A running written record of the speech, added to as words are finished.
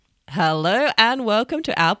Hello and welcome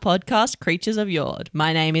to our podcast, Creatures of Jord.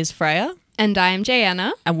 My name is Freya. And I am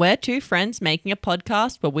Jayanna. And we're two friends making a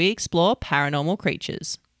podcast where we explore paranormal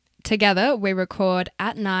creatures. Together, we record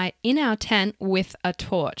at night in our tent with a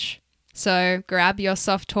torch. So grab your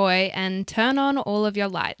soft toy and turn on all of your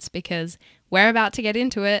lights because we're about to get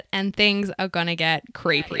into it and things are gonna get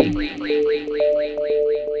creepy.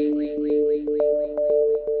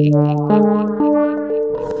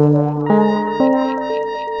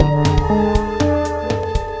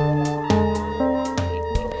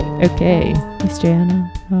 Okay, Miss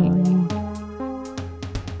Jayanna, how are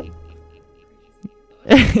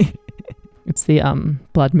you? It's the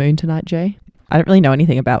blood moon tonight, Jay. I don't really know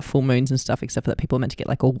anything about full moons and stuff except for that people are meant to get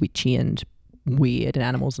like all witchy and weird and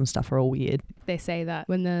animals and stuff are all weird. They say that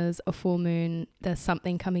when there's a full moon, there's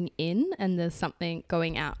something coming in and there's something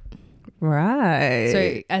going out. Right.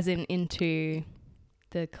 So as in into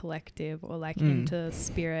the collective or like into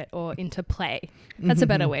spirit or into play. That's a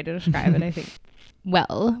better way to describe it, I think.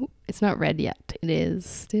 Well, it's not red yet. It is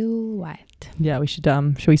still white. Yeah, we should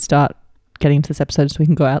we start getting into this episode so we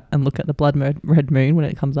can go out and look at the red moon when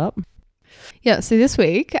it comes up? Yeah, so this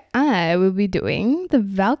week I will be doing the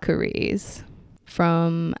Valkyries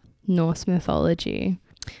from Norse mythology.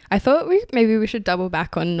 I thought maybe we should double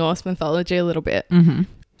back on Norse mythology a little bit. Mm-hmm.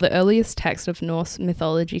 The earliest texts of Norse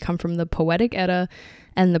mythology come from the Poetic Edda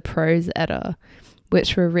and the Prose Edda,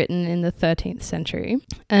 which were written in the 13th century.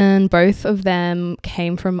 And both of them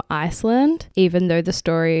came from Iceland, even though the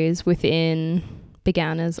stories within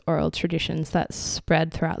began as oral traditions that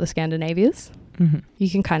spread throughout the Scandinavias. Mm-hmm. You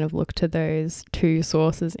can kind of look to those two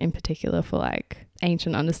sources in particular for like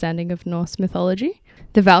ancient understanding of Norse mythology.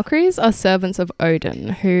 The Valkyries are servants of Odin,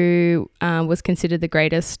 who was considered the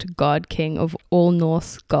greatest god king of all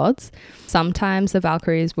Norse gods. Sometimes the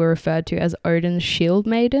Valkyries were referred to as Odin's shield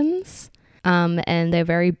maidens. And they're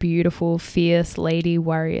very beautiful, fierce lady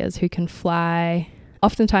warriors who can fly,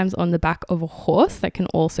 oftentimes on the back of a horse that can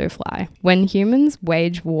also fly. When humans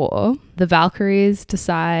wage war, the Valkyries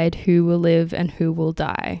decide who will live and who will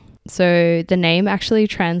die. So the name actually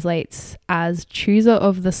translates as chooser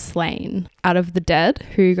of the slain, out of the dead,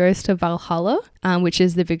 who goes to Valhalla, which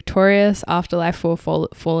is the victorious afterlife for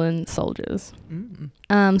fallen soldiers.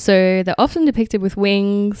 So they're often depicted with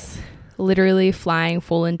wings, literally flying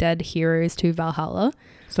fallen dead heroes to Valhalla.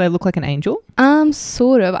 So they look like an angel?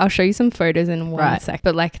 Sort of. I'll show you some photos in one sec.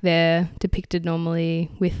 But like they're depicted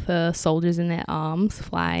normally with the soldiers in their arms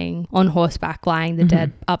flying on horseback, flying the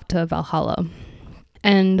dead up to Valhalla.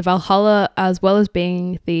 And Valhalla, as well as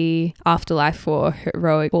being the afterlife for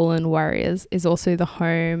heroic fallen warriors, is also the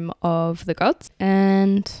home of the gods.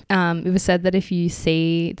 And it was said that if you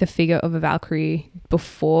see the figure of a Valkyrie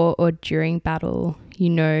before or during battle, you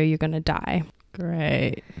know you're going to die.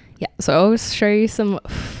 Great. Yeah, so I'll show you some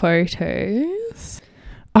photos.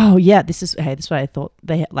 Oh yeah, this is what I thought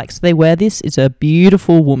they like. So they wear this. It's a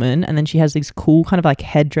beautiful woman, and then she has this cool kind of like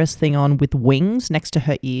headdress thing on with wings next to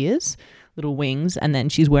her ears, little wings, and then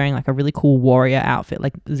she's wearing like a really cool warrior outfit,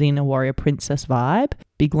 like Xena warrior princess vibe.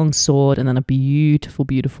 Big long sword, and then a beautiful,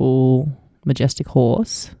 majestic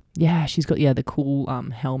horse. Yeah, she's got the cool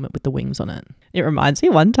helmet with the wings on it. It reminds me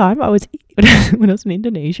one time when I was in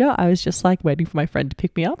Indonesia, I was just like waiting for my friend to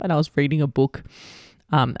pick me up and I was reading a book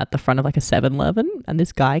at the front of like a 7-Eleven and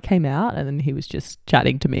this guy came out and then he was just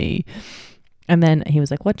chatting to me. And then he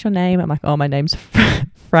was like, "What's your name?" I'm like, "Oh, my name's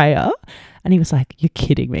Freya." And he was like, "You're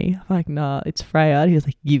kidding me." I'm like, "No, it's Freya." And he was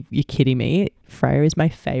like, You're kidding me. Freya is my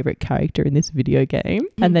favorite character in this video game.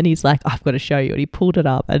 And then he's like, "I've got to show you." And he pulled it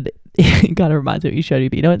up and it kind of reminds me of what you showed me.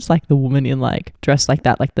 But you know, it's like the woman in like dressed like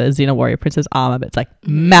that, like the Xena warrior princess armor, but it's like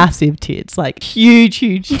massive tits, like huge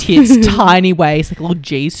tits, tiny waist, like a little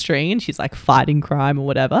G-string. And she's like fighting crime or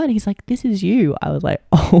whatever. And he's like, "This is you." I was like,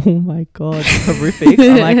 "Oh my God, horrific."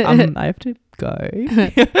 I'm like, I have to go.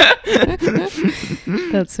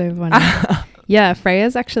 That's so funny. Yeah,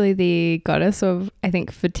 Freya's actually the goddess of, I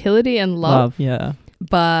think, fertility and love. Yeah.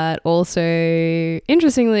 But also,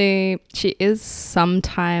 interestingly, she is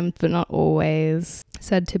sometimes, but not always,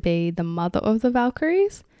 said to be the mother of the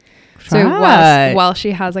Valkyries. So while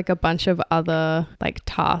she has like a bunch of other like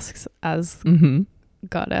tasks as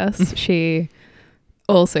goddess, she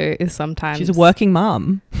also is sometimes... She's a working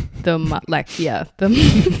mom. The mother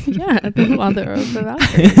of the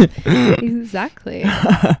Valkyries. Exactly.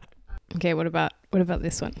 Okay, what about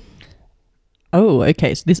this one? Oh,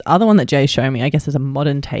 okay. So this other one that Jay showed me, I guess, is a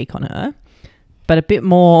modern take on her, but a bit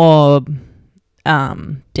more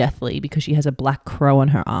deathly because she has a black crow on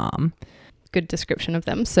her arm. good description of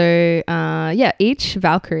them. So each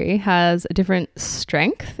Valkyrie has a different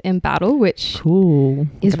strength in battle, which cool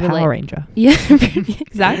is like a Power Ranger. Yeah,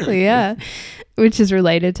 exactly. Yeah, which is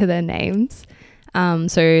related to their names.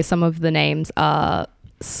 So some of the names are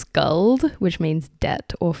Skuld, which means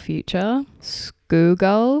debt or future,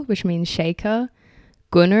 Skugul, which means shaker,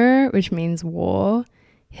 Gunnar, which means war,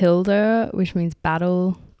 Hilda, which means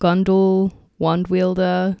battle, Gondul, wand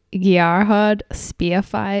wielder, Giarhard, spear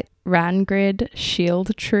fight, Rangrid,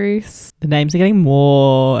 shield truce. The names are getting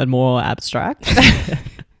more and more abstract.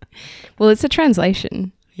 Well, it's a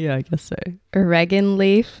translation. Yeah, I guess so. Oregon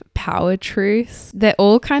leaf, power truce. They're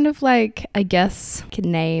all kind of like, I guess,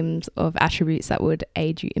 names of attributes that would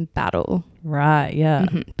aid you in battle. Right, yeah.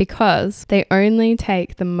 Mm-hmm. Because they only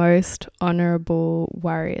take the most honorable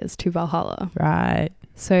warriors to Valhalla. Right.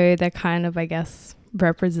 So they're kind of, I guess,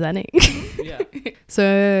 representing. Yeah.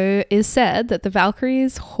 So it's said that the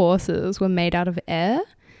Valkyries' horses were made out of air.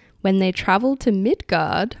 When they travelled to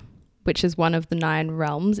Midgard, which is one of the 9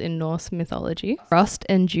 realms in Norse mythology, frost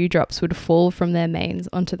and dewdrops would fall from their manes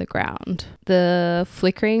onto the ground. The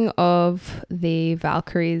flickering of the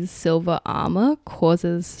Valkyries' silver armour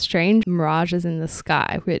causes strange mirages in the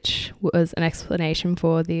sky, which was an explanation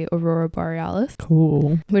for the Aurora Borealis.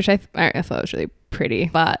 Cool. Which I thought was really pretty.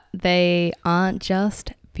 But they aren't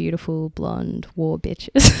just beautiful blonde war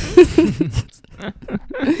bitches.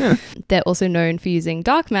 They're also known for using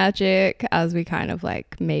dark magic, as we kind of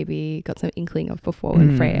like maybe got some inkling of before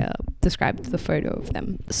when Freya described the photo of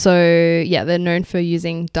them. So yeah, they're known for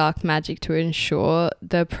using dark magic to ensure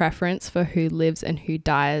the preference for who lives and who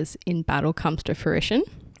dies in battle comes to fruition.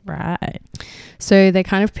 Right. So they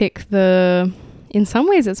kind of pick in some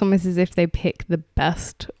ways it's almost as if they pick the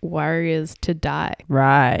best warriors to die.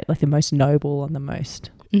 Right, like the most noble and the most...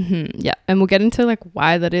 Mm-hmm, yeah, and we'll get into like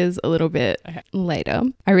why that is a little bit later.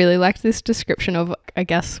 I really liked this description of, I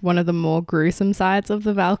guess, one of the more gruesome sides of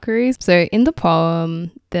the Valkyries. So in the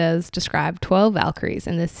poem, there's described 12 Valkyries,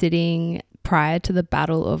 and they're sitting prior to the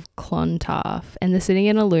Battle of Clontarf, and they're sitting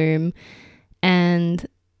in a loom, and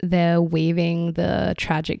they're weaving the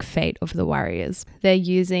tragic fate of the warriors. They're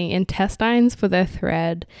using intestines for their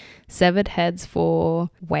thread, severed heads for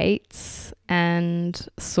weights, and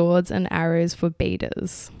swords and arrows for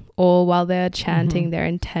beaters, all while they're chanting their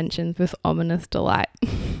intentions with ominous delight.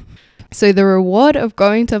 So the reward of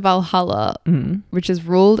going to Valhalla, which is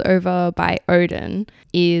ruled over by Odin,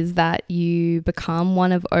 is that you become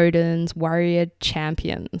one of Odin's warrior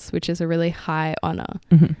champions, which is a really high honor.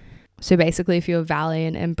 So basically, if you're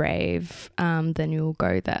valiant and brave, then you'll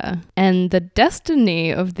go there. And the destiny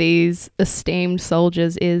of these esteemed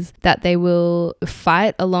soldiers is that they will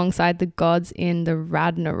fight alongside the gods in the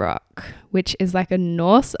Ragnarok, which is like a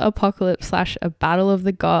Norse apocalypse / a battle of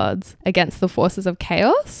the gods against the forces of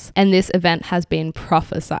chaos. And this event has been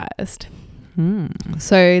prophesized.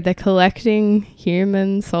 So they're collecting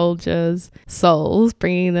human soldiers' souls,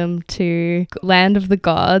 bringing them to land of the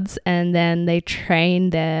gods, and then they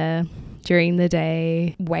train there during the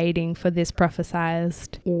day, waiting for this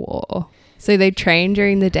prophesized war. So they train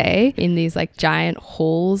during the day in these like giant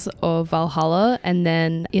halls of Valhalla, and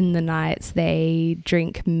then in the nights they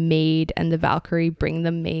drink mead, and the Valkyrie bring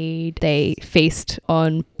them mead. They feast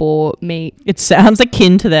on boar meat. It sounds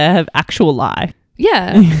akin to their actual life.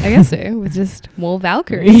 Yeah, I guess so. With just more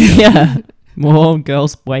Valkyries. Yeah. More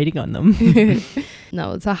girls waiting on them.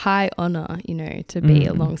 No, it's a high honor, to be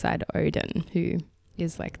alongside Odin, who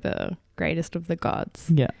is like the greatest of the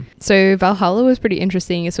gods. Yeah. So Valhalla was pretty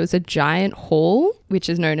interesting. So it's a giant hall, which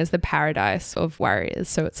is known as the paradise of warriors.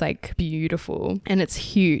 So it's like beautiful and it's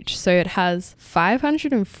huge. So it has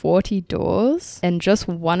 540 doors, and just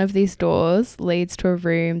one of these doors leads to a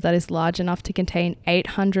room that is large enough to contain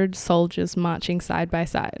 800 soldiers marching side by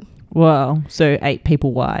side. Wow. So 800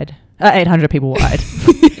 people wide.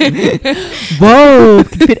 Whoa,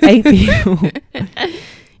 could fit 8 people.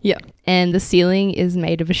 Yeah. And the ceiling is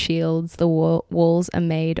made of shields. The walls are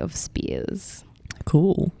made of spears.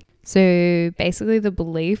 Cool. So basically the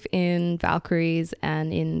belief in Valkyries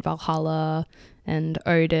and in Valhalla and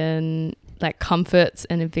Odin like comforts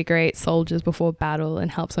and invigorates soldiers before battle and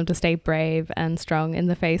helps them to stay brave and strong in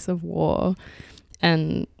the face of war.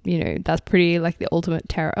 And, that's pretty like the ultimate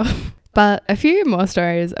terror. But a few more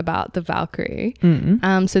stories about the Valkyrie.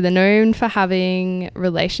 So they're known for having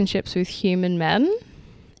relationships with human men.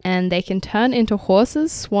 And they can turn into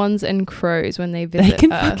horses, swans, and crows when they visit They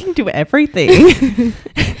can Earth. fucking do everything.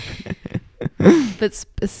 But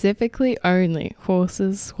specifically only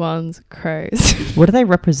horses, swans, crows. What do they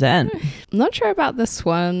represent? I'm not sure about the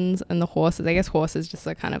swans and the horses. I guess horses just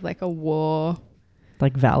are kind of like a war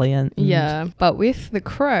like valiant. Yeah, but with the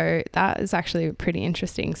crow, that is actually pretty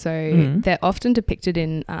interesting. So they're often depicted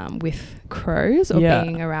in with crows or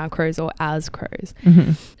being around crows or as crows.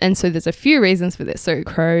 And so there's a few reasons for this. So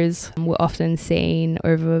crows were often seen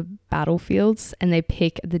over battlefields and they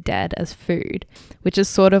pick the dead as food, which is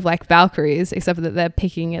sort of like Valkyries, except that they're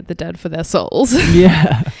picking at the dead for their souls.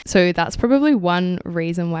 Yeah. So that's probably one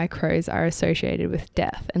reason why crows are associated with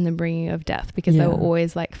death and the bringing of death, because they were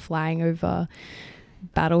always like flying over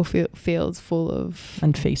battlefields full of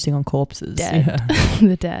and feasting on corpses. Dead.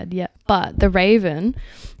 The dead, yeah. But the raven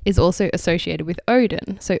is also associated with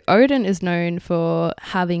Odin. So Odin is known for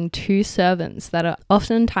having two servants that are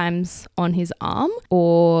oftentimes on his arm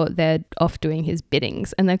or they're off doing his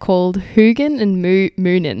biddings, and they're called Hugin and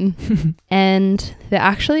Munin. And they're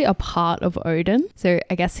actually a part of Odin. So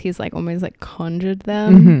I guess he's like almost like conjured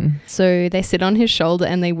them. So they sit on his shoulder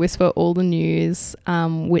and they whisper all the news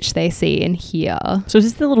which they see and hear. So is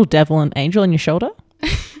this the little devil and angel on your shoulder?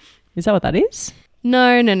 Is that what that is?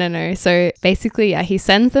 No. So basically, he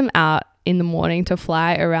sends them out in the morning to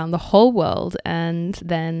fly around the whole world, and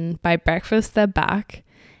then by breakfast they're back,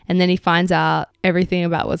 and then he finds out everything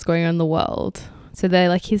about what's going on in the world. So they're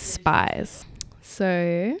like his spies.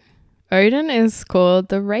 So Odin is called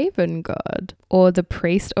the Raven God, or the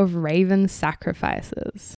priest of raven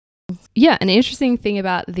sacrifices. Yeah, an interesting thing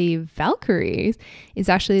about the Valkyries is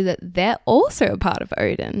actually that they're also a part of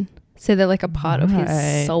Odin. So they're like a part of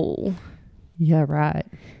his soul. Yeah, right.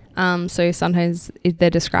 So sometimes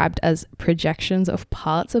they're described as projections of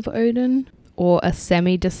parts of Odin or a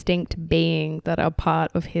semi-distinct being that are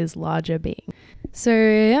part of his larger being. So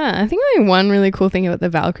yeah, I think like one really cool thing about the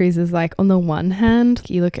Valkyries is like on the one hand,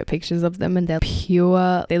 you look at pictures of them and they're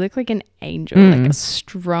pure. They look like an angel, like a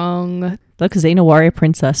strong... Like Xena warrior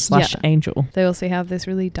princess / angel. They also have this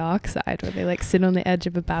really dark side where they like sit on the edge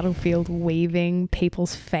of a battlefield weaving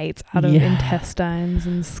people's fates out of intestines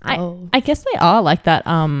and skulls. I guess they are like that.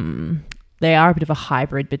 They are a bit of a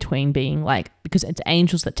hybrid between being like, because it's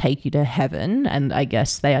angels that take you to heaven, and I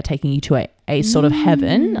guess they are taking you to a sort of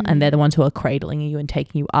heaven, and they're the ones who are cradling you and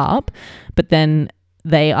taking you up. But then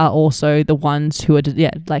they are also the ones who are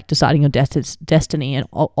like deciding your destiny and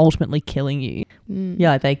ultimately killing you.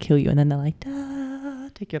 Yeah, they kill you and then they're like,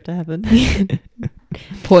 take you up to heaven.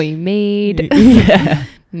 Pour you mead.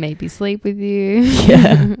 Maybe sleep with you.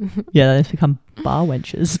 They just become bar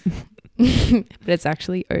wenches. But it's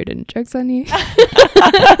actually Odin. Joke's on you.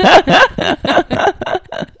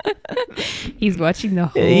 He's watching the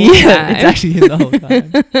whole time. It's actually him the whole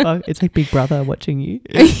time. Fuck, it's like Big Brother watching you.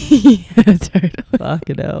 Totally.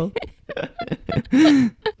 Fucking hell.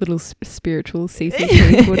 Little spiritual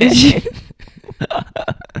CCTV footage.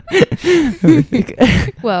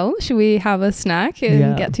 Well, should we have a snack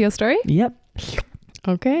and get to your story? Yep.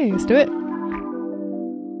 Okay, let's do it.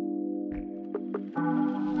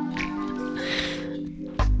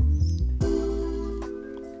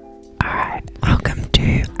 Welcome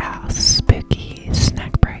to our spooky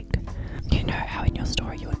snack break. You know how in your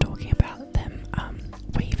story you were talking about them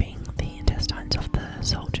weaving the intestines of the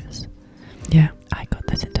soldiers? Yeah. I got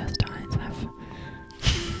those intestines and I've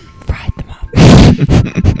fried them up.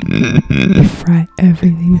 You fry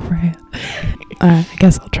everything, Freya. I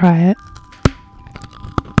guess I'll try it.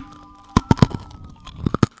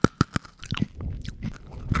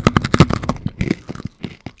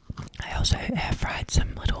 I also air fried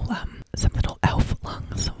some little elf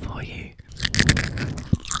lungs for you.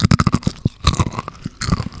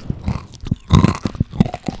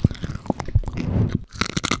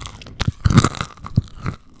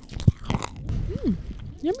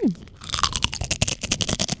 Yummy.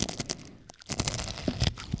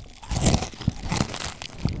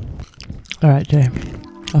 All right, Jay.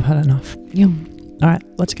 I've had enough. Yum. All right,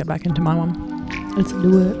 let's get back into my one. Let's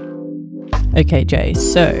do it. Okay, Jay,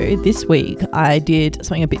 so this week I did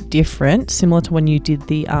something a bit different, similar to when you did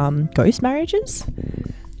the ghost marriages.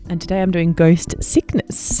 And today I'm doing ghost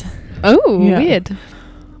sickness. Oh, weird.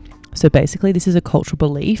 So basically this is a cultural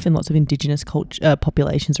belief in lots of indigenous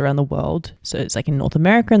populations around the world. So it's like in North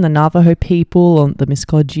America and the Navajo people, on the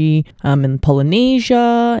Muskogee, in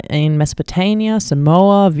Polynesia, in Mesopotamia,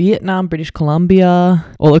 Samoa, Vietnam, British Columbia,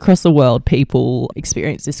 all across the world people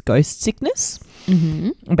experience this ghost sickness.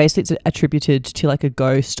 And basically it's attributed to like a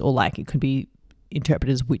ghost, or like it could be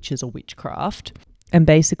interpreted as witches or witchcraft. And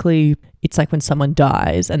basically it's like when someone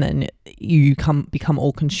dies and then you become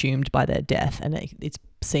all consumed by their death, and it's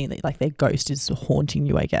seen that like their ghost is haunting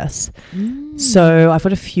you, I guess. So I've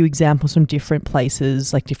got a few examples from different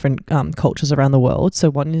places, like different cultures around the world. So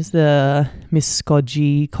one is the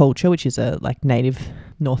Muskogee culture, which is a like native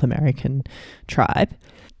North American tribe.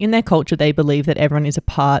 In their culture, they believe that everyone is a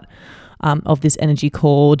part of this energy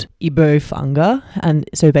called Ibofanga. And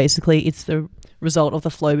so basically it's the result of the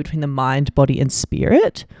flow between the mind, body and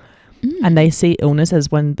spirit. And they see illness as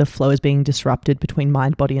when the flow is being disrupted between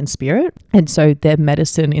mind, body and spirit. And so their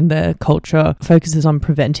medicine in their culture focuses on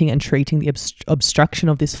preventing and treating the obstruction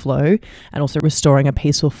of this flow and also restoring a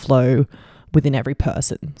peaceful flow within every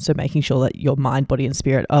person. So making sure that your mind, body and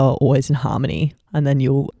spirit are always in harmony, and then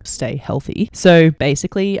you'll stay healthy. So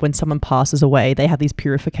basically when someone passes away, they have these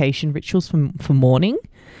purification rituals for mourning.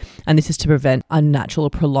 And this is to prevent unnatural or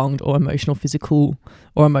prolonged or physical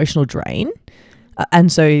or emotional drain.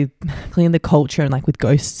 And so cleaning the culture and like with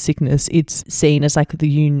ghost sickness, it's seen as like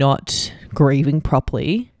you not grieving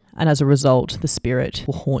properly. And as a result, the spirit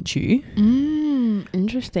will haunt you.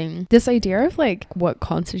 Interesting. This idea of like what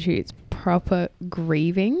constitutes proper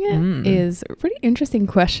grieving is a pretty interesting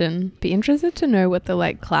question. Be interested to know what the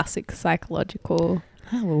like classic psychological...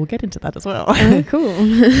 Oh, well, we'll get into that as well. Cool.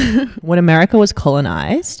 When America was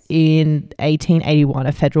colonized in 1881,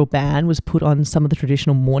 a federal ban was put on some of the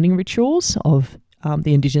traditional mourning rituals of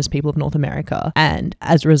the indigenous people of North America. And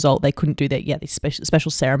as a result, they couldn't do these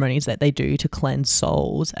special ceremonies that they do to cleanse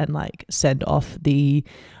souls and like send off the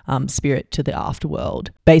spirit to the afterworld.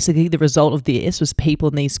 Basically, the result of this was people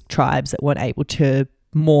in these tribes that weren't able to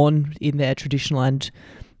mourn in their traditional and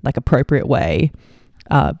like appropriate way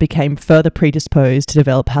became further predisposed to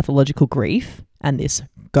develop pathological grief and this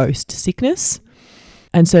ghost sickness.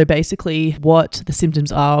 And so basically what the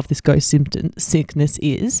symptoms are of this ghost sickness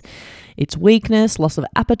is it's weakness, loss of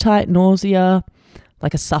appetite, nausea,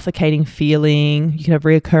 like a suffocating feeling. You can have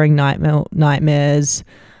reoccurring nightmares,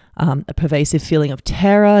 a pervasive feeling of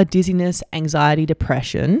terror, dizziness, anxiety,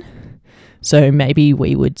 depression. So maybe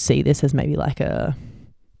we would see this as maybe like a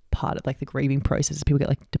part of like the grieving process. People get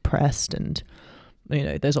like depressed and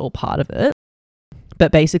there's all part of it.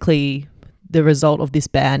 But basically the result of this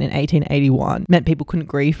ban in 1881 meant people couldn't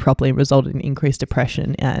grieve properly and resulted in increased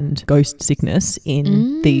depression and ghost sickness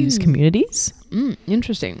in these communities.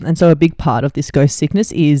 Interesting. And so a big part of this ghost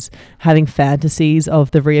sickness is having fantasies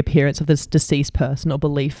of the reappearance of this deceased person or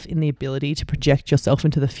belief in the ability to project yourself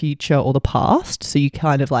into the future or the past. So you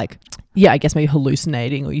kind of like, I guess maybe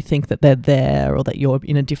hallucinating, or you think that they're there or that you're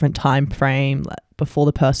in a different time frame, like before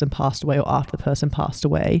the person passed away or after the person passed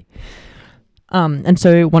away. And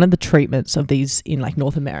so one of the treatments of these in like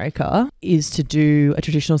North America is to do a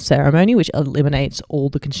traditional ceremony which eliminates all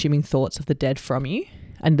the consuming thoughts of the dead from you.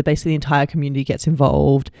 And basically the entire community gets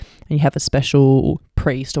involved, and you have a special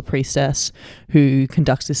priest or priestess who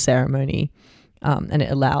conducts this ceremony, and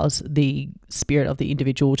it allows the spirit of the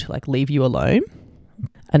individual to like leave you alone.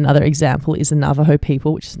 Another example is the Navajo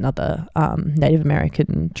people, which is another Native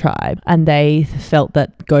American tribe, and they felt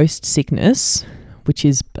that ghost sickness, which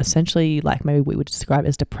is essentially like maybe we would describe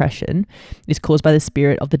as depression, is caused by the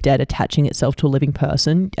spirit of the dead attaching itself to a living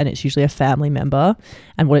person, and it's usually a family member.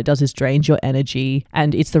 And what it does is drains your energy,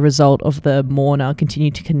 and it's the result of the mourner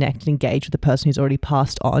continuing to connect and engage with the person who's already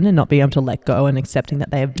passed on and not being able to let go and accepting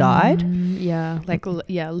that they have died.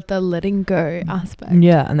 The letting go aspect.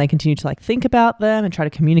 Yeah, and they continue to like think about them and try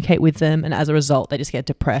to communicate with them, and as a result they just get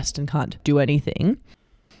depressed and can't do anything.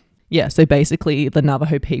 Yeah, so basically the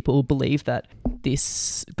Navajo people believe that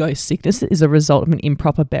this ghost sickness is a result of an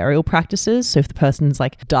improper burial practices. So if the person's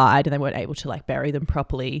like died and they weren't able to like bury them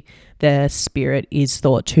properly, their spirit is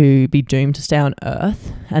thought to be doomed to stay on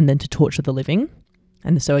earth and then to torture the living.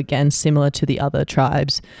 And so again, similar to the other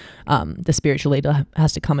tribes, the spiritual leader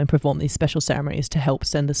has to come and perform these special ceremonies to help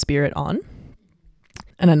send the spirit on.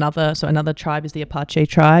 And another tribe is the Apache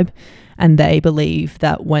tribe, and they believe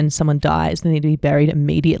that when someone dies, they need to be buried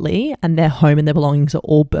immediately and their home and their belongings are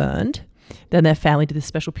all burned. Then their family do this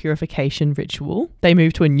special purification ritual. They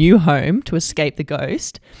move to a new home to escape the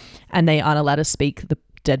ghost, and they aren't allowed to speak the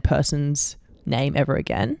dead person's name ever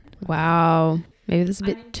again. Wow. Maybe this is a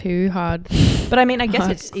bit too hard. But I mean, I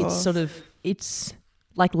guess it's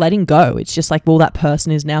like letting go. It's just like, well, that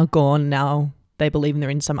person is now gone. Now they believe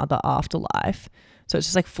they're in some other afterlife. So it's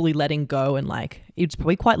just like fully letting go, and like it's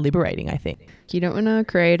probably quite liberating, I think. You don't want to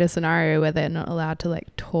create a scenario where they're not allowed to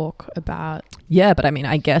like talk about. Yeah, but I mean,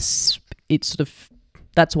 I guess it's sort of,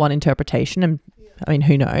 that's one interpretation, and I mean,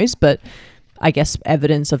 who knows? But I guess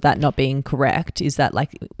evidence of that not being correct is that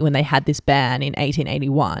like when they had this ban in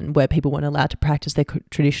 1881 where people weren't allowed to practice their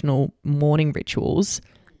traditional mourning rituals,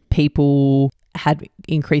 people had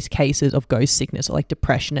increased cases of ghost sickness or like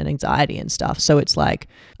depression and anxiety and stuff. So it's like,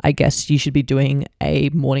 I guess you should be doing a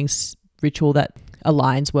mourning ritual that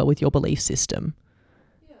aligns well with your belief system.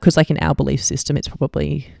 Because like in our belief system, it's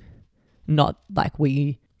probably not like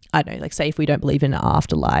we I don't know, like say if we don't believe in an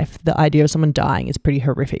afterlife, the idea of someone dying is pretty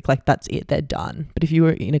horrific. Like that's it, they're done. But if you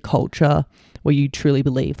were in a culture where you truly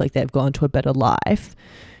believe like they've gone to a better life,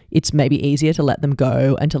 it's maybe easier to let them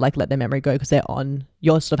go and to like let their memory go because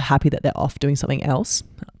you're sort of happy that they're off doing something else.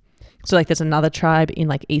 So like there's another tribe in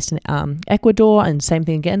like eastern Ecuador, and same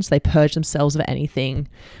thing again. So they purge themselves of anything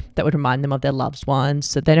that would remind them of their loved ones.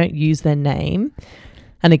 So they don't use their name.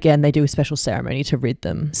 And again, they do a special ceremony to rid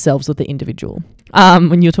themselves of the individual.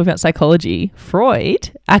 When you were talking about psychology,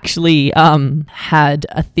 Freud actually had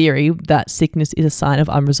a theory that sickness is a sign of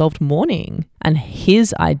unresolved mourning. And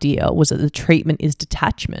his idea was that the treatment is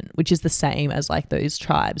detachment, which is the same as like those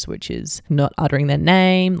tribes, which is not uttering their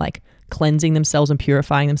name, like cleansing themselves and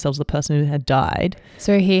purifying themselves, the person who had died.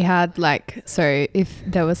 So he had if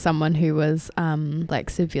there was someone who was like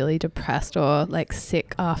severely depressed or like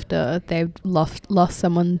sick after they've lost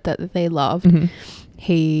someone that they loved, mm-hmm.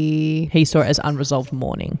 he saw it as unresolved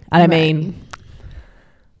mourning. And I mean,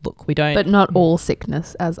 look, we don't... But not all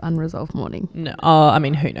sickness as unresolved mourning. No. Oh, I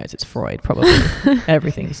mean, who knows? It's Freud, probably.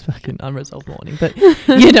 Everything's fucking unresolved mourning. But,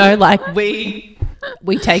 you know, like we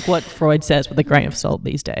take what Freud says with a grain of salt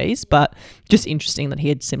these days, but just interesting that he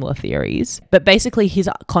had similar theories. But basically his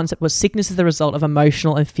concept was sickness is the result of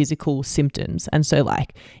emotional and physical symptoms. And so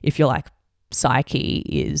like if your like psyche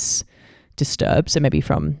is disturbed, so maybe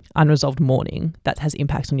from unresolved mourning, that has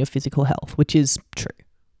impacts on your physical health, which is true.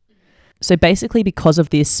 So basically because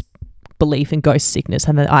of this belief in ghost sickness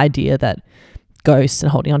and the idea that ghosts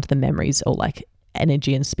and holding on to the memories or like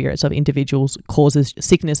energy and spirits of individuals causes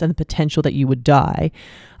sickness and the potential that you would die,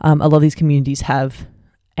 a lot of these communities have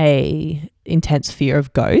a intense fear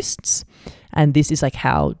of ghosts. And this is like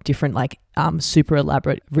how different like super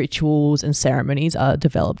elaborate rituals and ceremonies are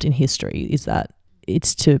developed in history, is that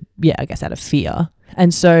it's to, I guess out of fear.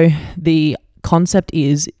 And so the concept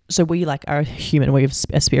is, so we like are a human, we have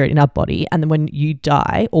a spirit in our body, and then when you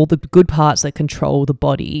die, all the good parts that control the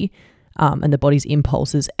body and the body's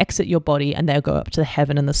impulses exit your body and they'll go up to the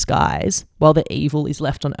heaven and the skies while the evil is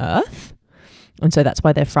left on earth. And so that's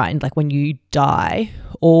why they're frightened. Like when you die,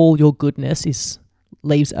 all your goodness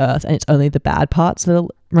leaves earth and it's only the bad parts that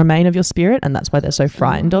remain of your spirit, and that's why they're so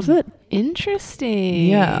frightened of it. Interesting.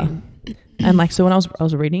 Yeah. And like, so when I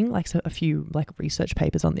was reading like a few like research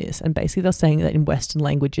papers on this, and basically they're saying that in Western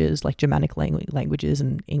languages, like Germanic languages,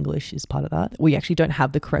 and English is part of that, we actually don't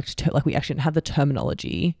have the correct, we actually don't have the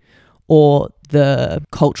terminology or the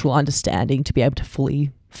cultural understanding to be able to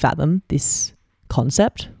fully fathom this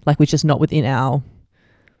concept. Like we're just not within our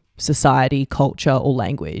society, culture or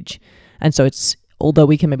language. And so it's, although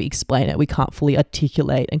we can maybe explain it, we can't fully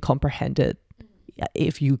articulate and comprehend it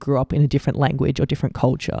if you grew up in a different language or different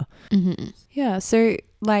culture. Mm-hmm. Yeah, so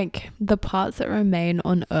like the parts that remain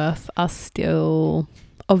on earth are still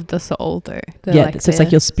of the soul though. So it's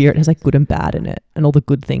like your spirit has like good and bad in it, and all the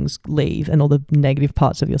good things leave and all the negative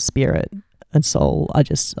parts of your spirit and soul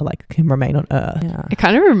can remain on earth. Yeah. It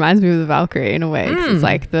kind of reminds me of the Valkyrie in a way, 'cause it's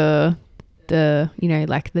like the you know,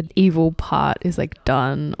 like the evil part is like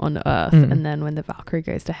done on earth, and then when the Valkyrie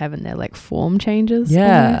goes to heaven, their like form changes.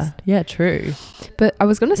 Almost. Yeah, true. But I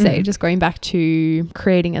was going to say, just going back to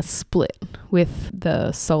creating a split with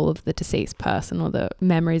the soul of the deceased person or the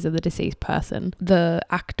memories of the deceased person, the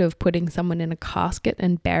act of putting someone in a casket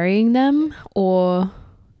and burying them, or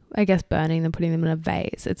I guess burning them, putting them in a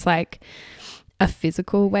vase, it's like a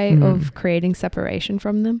physical way of creating separation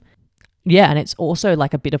from them. Yeah, and it's also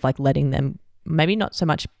like a bit of like letting them, maybe not so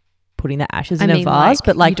much putting the ashes in a vase,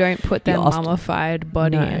 but like you don't put their mummified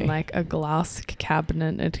body in like a glass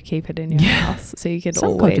cabinet and to keep it in your house, so you can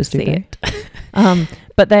always see it.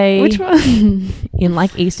 But they, which one? In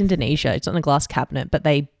like East Indonesia, it's not in a glass cabinet, but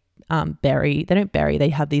they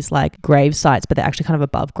they have these like grave sites, but they're actually kind of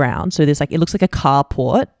above ground. So there's like, it looks like a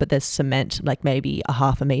carport, but there's cement like maybe a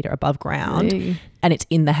half a meter above ground. Really? And it's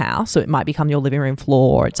in the house, so it might become your living room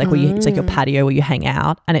floor. It's like it's like your patio where you hang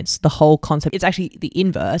out, and it's the whole concept. It's actually the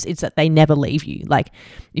inverse. It's that they never leave you. Like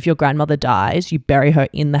if your grandmother dies, you bury her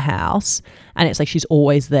in the house, and it's like she's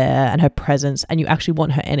always there, and her presence, and you actually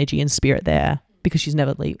want her energy and spirit there because she's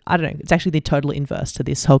never leave. I don't know. It's actually the total inverse to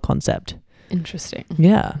this whole concept. Interesting.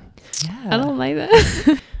 Yeah. I don't like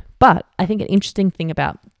that. But I think an interesting thing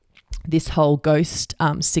about this whole ghost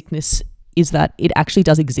sickness is that it actually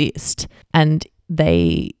does exist, and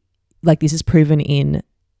this is proven in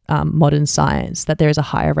modern science that there is a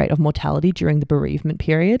higher rate of mortality during the bereavement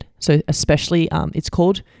period. So especially it's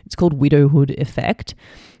called widowhood effect,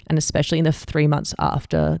 and especially in the 3 months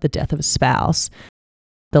after the death of a spouse,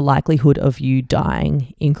 the likelihood of you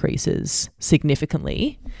dying increases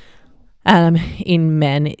significantly. In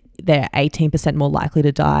men, they're 18% more likely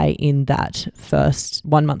to die in that first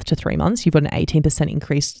 1 month to 3 months. You've got an 18%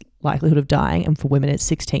 increased likelihood of dying, and for women it's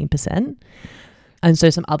 16%. And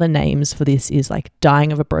so some other names for this is like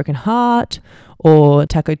dying of a broken heart or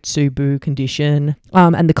takotsubo condition.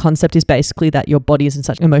 And the concept is basically that your body is in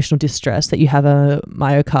such emotional distress that you have a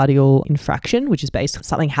myocardial infraction, which is basically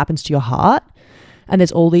something happens to your heart. And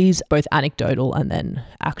there's all these both anecdotal and then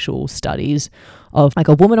actual studies of like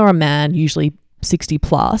a woman or a man, usually 60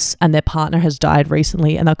 plus, and their partner has died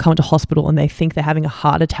recently, and they'll come to hospital and they think they're having a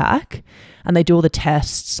heart attack, and they do all the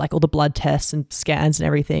tests, like all the blood tests and scans and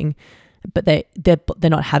everything, but they're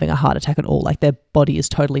not having a heart attack at all. Like their body is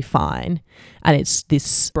totally fine, and it's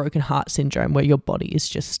this broken heart syndrome where your body is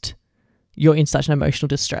just, you're in such an emotional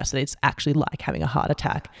distress that it's actually like having a heart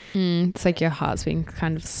attack. It's like your heart's being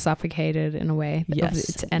kind of suffocated in a way of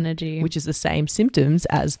its energy, which is the same symptoms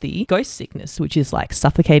as the ghost sickness, which is like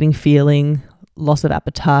suffocating feeling, loss of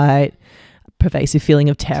appetite, pervasive feeling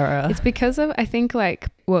of terror. It's because of, I think, like,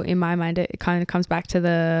 well, in my mind it kind of comes back to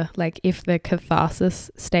the, like, if the catharsis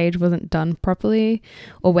stage wasn't done properly,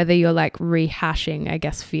 or whether you're like rehashing, I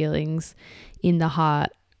guess, feelings in the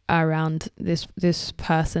heart around this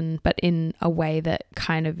person, but in a way that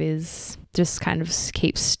kind of is just kind of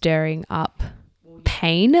keeps stirring up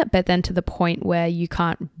pain, but then to the point where you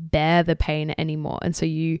can't bear the pain anymore, and so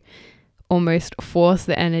you almost force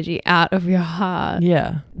the energy out of your heart.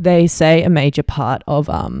 Yeah. They say a major part of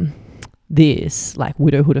this, like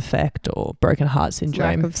widowhood effect or broken heart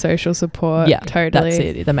syndrome, lack of social support. Yeah, totally. That's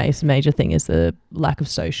it. The major thing is the lack of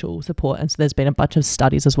social support. And so there's been a bunch of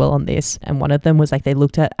studies as well on this. And one of them was like they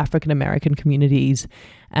looked at African American communities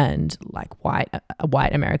and like white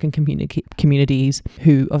American communities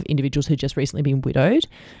of individuals who just recently been widowed,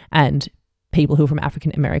 and people who are from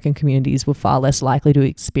African American communities were far less likely to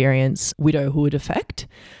experience widowhood effect.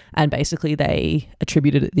 And basically they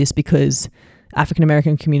attributed this because African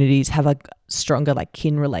American communities have a stronger like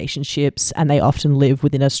kin relationships, and they often live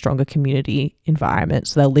within a stronger community environment.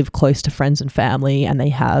 So they'll live close to friends and family, and they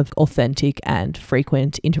have authentic and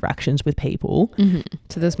frequent interactions with people. Mm-hmm.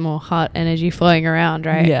 So there's more heart energy flowing around,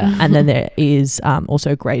 right? Yeah. And then there is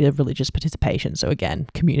also greater religious participation. So again,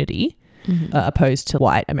 community. Mm-hmm. Opposed to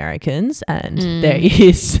white Americans, and there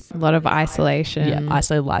is a lot of isolation. Yeah,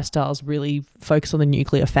 isolated lifestyles really focus on the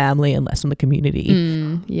nuclear family and less on the community.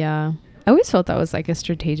 Yeah, I always felt that was like a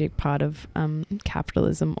strategic part of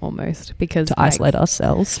capitalism almost, because to isolate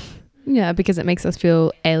ourselves. Yeah, because it makes us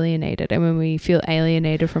feel alienated, and when we feel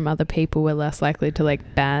alienated from other people, we're less likely to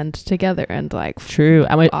like band together and like true,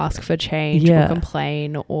 and we ask for change or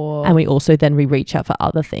complain, and we also then reach out for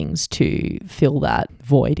other things to fill that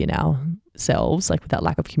void in ourselves, like with that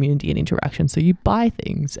lack of community and interaction. So you buy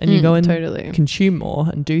things and you go and consume more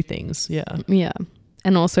and do things. Yeah,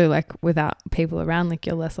 and also like without people around, like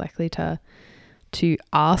you're less likely to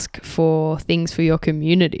ask for things for your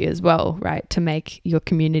community as well, right? To make your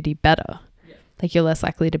community better. Yeah. Like you're less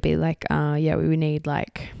likely to be like, we need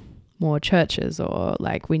like more churches, or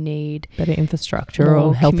like we need better infrastructure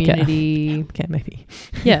or healthcare. Community. Healthcare maybe.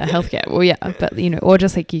 Yeah, healthcare. Well, yeah, but or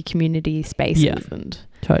just like your community spaces. Yeah, and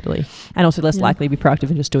totally. And also less likely to be proactive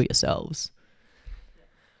and just do it yourselves.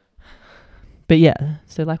 But yeah,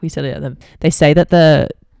 so like we said, they say that the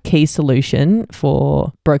key solution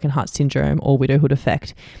for broken heart syndrome or widowhood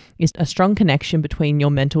effect is a strong connection between your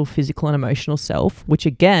mental, physical and emotional self, which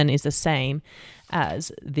again is the same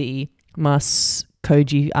as the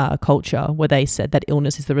Muskogean culture, where they said that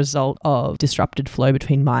illness is the result of disrupted flow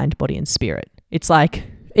between mind, body and spirit. It's like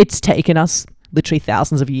it's taken us literally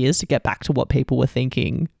thousands of years to get back to what people were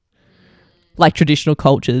thinking. Like traditional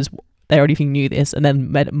cultures, they already knew this, and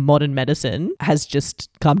then modern medicine has just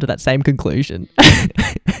come to that same conclusion.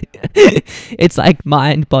 It's like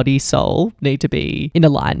mind, body, soul need to be in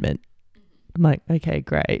alignment. I'm like, okay,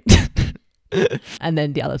 great. And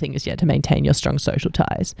then the other thing is, to maintain your strong social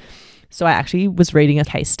ties. So I actually was reading a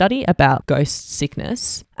case study about ghost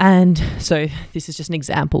sickness. And so this is just an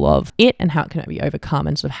example of it and how it can be overcome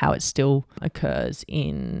and sort of how it still occurs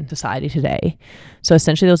in society today. So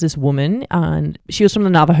essentially there was this woman, and she was from the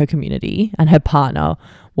Navajo community, and her partner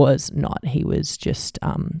was not. He was just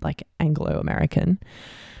like Anglo-American.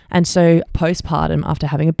 And so postpartum, after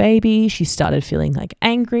having a baby, she started feeling like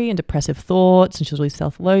angry and depressive thoughts, and she was really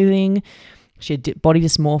self-loathing. She had body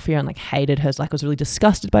dysmorphia and like hated her, like was really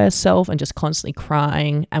disgusted by herself and just constantly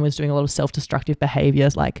crying, and was doing a lot of self-destructive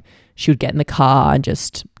behaviors. Like she would get in the car and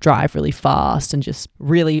just drive really fast and just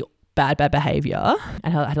really bad behavior,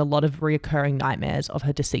 and had a lot of reoccurring nightmares of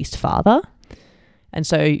her deceased father. And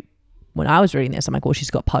so when I was reading this, I'm like, well,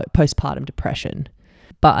 she's got postpartum depression.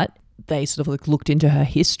 But they sort of like looked into her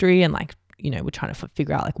history and like, were trying to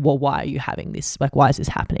figure out like, well, why are you having this? Like, why is this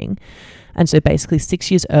happening? And so basically 6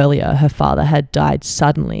 years earlier, her father had died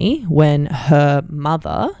suddenly when her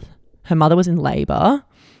mother was in labor,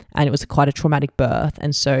 and it was quite a traumatic birth.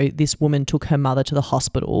 And so this woman took her mother to the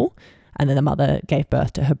hospital, and then the mother gave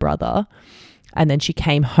birth to her brother. And then she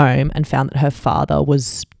came home and found that her father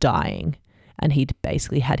was dying, and he'd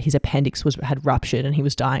basically had his appendix had ruptured and he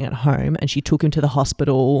was dying at home, and she took him to the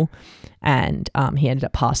hospital, and he ended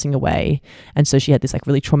up passing away. And so she had this like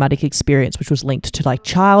really traumatic experience, which was linked to like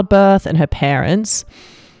childbirth and her parents.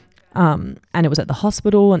 And it was at the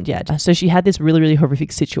hospital, and so she had this really, really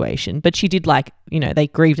horrific situation, but she did like, they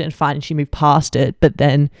grieved it and fine, and she moved past it. But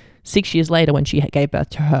then 6 years later, when she gave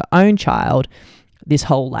birth to her own child, this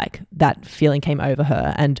whole like that feeling came over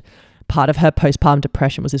her, and part of her postpartum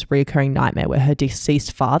depression was this reoccurring nightmare where her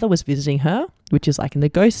deceased father was visiting her, which is like in the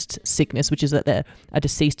ghost sickness, which is that a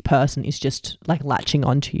deceased person is just like latching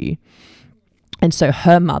onto you. And so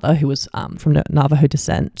her mother, who was from Navajo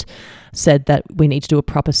descent, said that we need to do a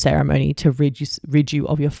proper ceremony to rid you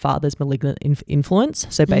of your father's malignant influence.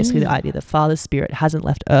 So basically the idea that father's spirit hasn't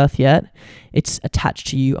left earth yet, it's attached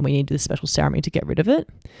to you, and we need to do this special ceremony to get rid of it.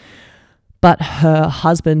 But her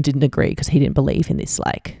husband didn't agree because he didn't believe in this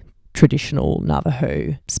like traditional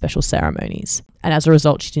Navajo special ceremonies. And as a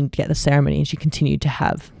result, she didn't get the ceremony, and she continued to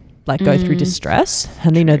have like go through distress.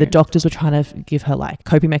 And the doctors were trying to give her like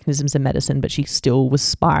coping mechanisms and medicine, but she still was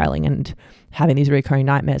spiraling and having these recurring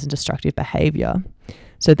nightmares and destructive behavior.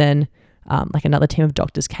 So then like another team of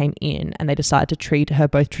doctors came in, and they decided to treat her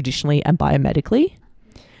both traditionally and biomedically.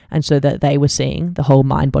 And so that they were seeing the whole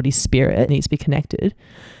mind, body, spirit needs to be connected.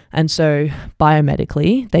 And so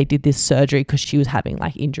biomedically, they did this surgery because she was having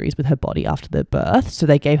like injuries with her body after the birth. So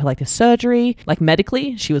they gave her like this surgery. Like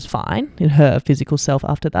medically, she was fine in her physical self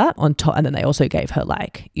after that. On top, and then they also gave her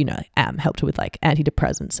like, helped her with like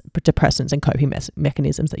depressants and coping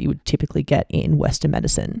mechanisms that you would typically get in Western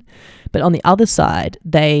medicine. But on the other side,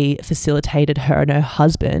 they facilitated her and her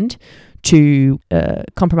husband to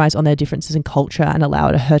compromise on their differences in culture and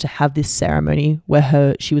allowed her to have this ceremony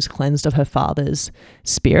where she was cleansed of her father's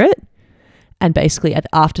spirit. And basically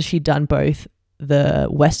after she'd done both the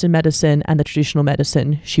Western medicine and the traditional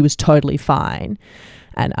medicine, she was totally fine.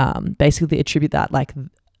 And basically they attribute that like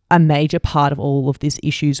a major part of all of these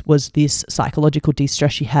issues was this psychological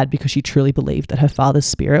distress she had because she truly believed that her father's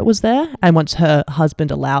spirit was there. And once her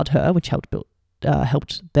husband allowed her, which helped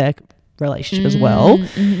their relationship as well,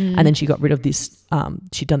 and then she got rid of this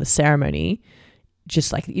she'd done the ceremony,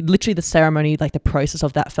 just like literally the ceremony, like the process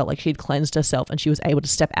of that felt like she'd cleansed herself and she was able to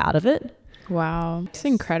step out of it. Wow, it's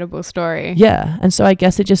an incredible story. Yeah. And so I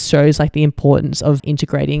guess it just shows like the importance of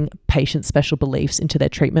integrating patients' special beliefs into their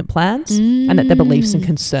treatment plans, and that their beliefs and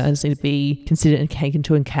concerns need to be considered and taken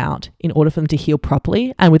into account in order for them to heal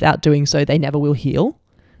properly, and without doing so they never will heal.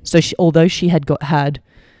 So although she had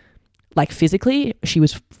like physically, she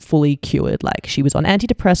was fully cured. Like she was on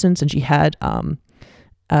antidepressants, and she had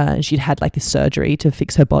she'd had like this surgery to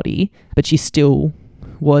fix her body, but she still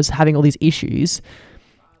was having all these issues.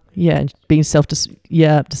 Yeah, and being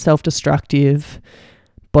self-destructive,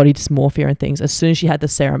 body dysmorphia and things. As soon as she had the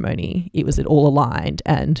ceremony, it all aligned,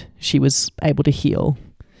 and she was able to heal.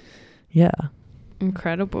 Yeah.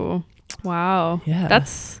 Incredible. Wow. Yeah.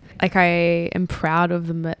 That's like, I am proud of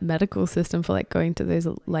the medical system for like going to those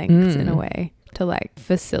lengths in a way to like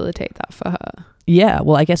facilitate that for her. Yeah.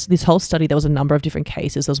 Well, I guess this whole study, there was a number of different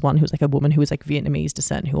cases. There was one who was like a woman who was like Vietnamese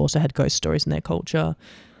descent who also had ghost stories in their culture.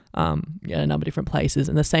 A number of different places,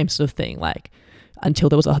 and the same sort of thing, like until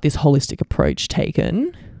there was this holistic approach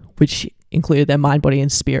taken, which included their mind, body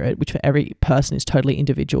and spirit, which for every person is totally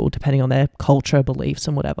individual depending on their culture, beliefs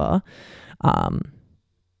and whatever. No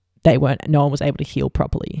one was able to heal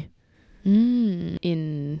properly.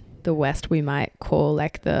 In the West, we might call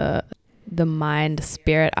like the mind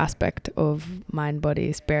spirit aspect of mind,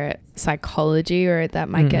 body, spirit psychology, or that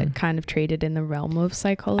might get kind of treated in the realm of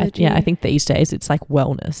psychology. I think these days it's like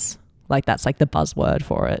wellness. Like that's like the buzzword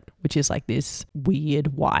for it, which is like this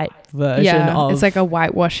weird white version of... it's like a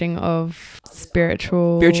whitewashing of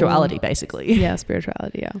spirituality, basically. Yeah,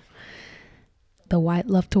 spirituality, yeah. The white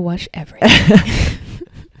love to wash everything.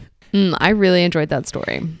 I really enjoyed that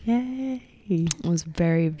story. Yay. It was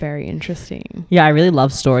very, very interesting. Yeah, I really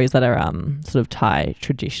love stories that are sort of tie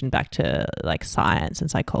tradition back to like science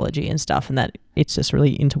and psychology and stuff, and that it's just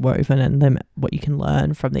really interwoven, and what you can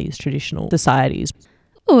learn from these traditional societies.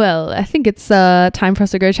 Well, I think it's time for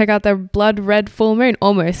us to go check out the blood red full moon.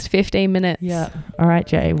 Almost 15 minutes. Yeah. All right,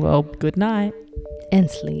 Jay. Well, good night.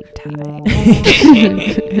 And sleep tight.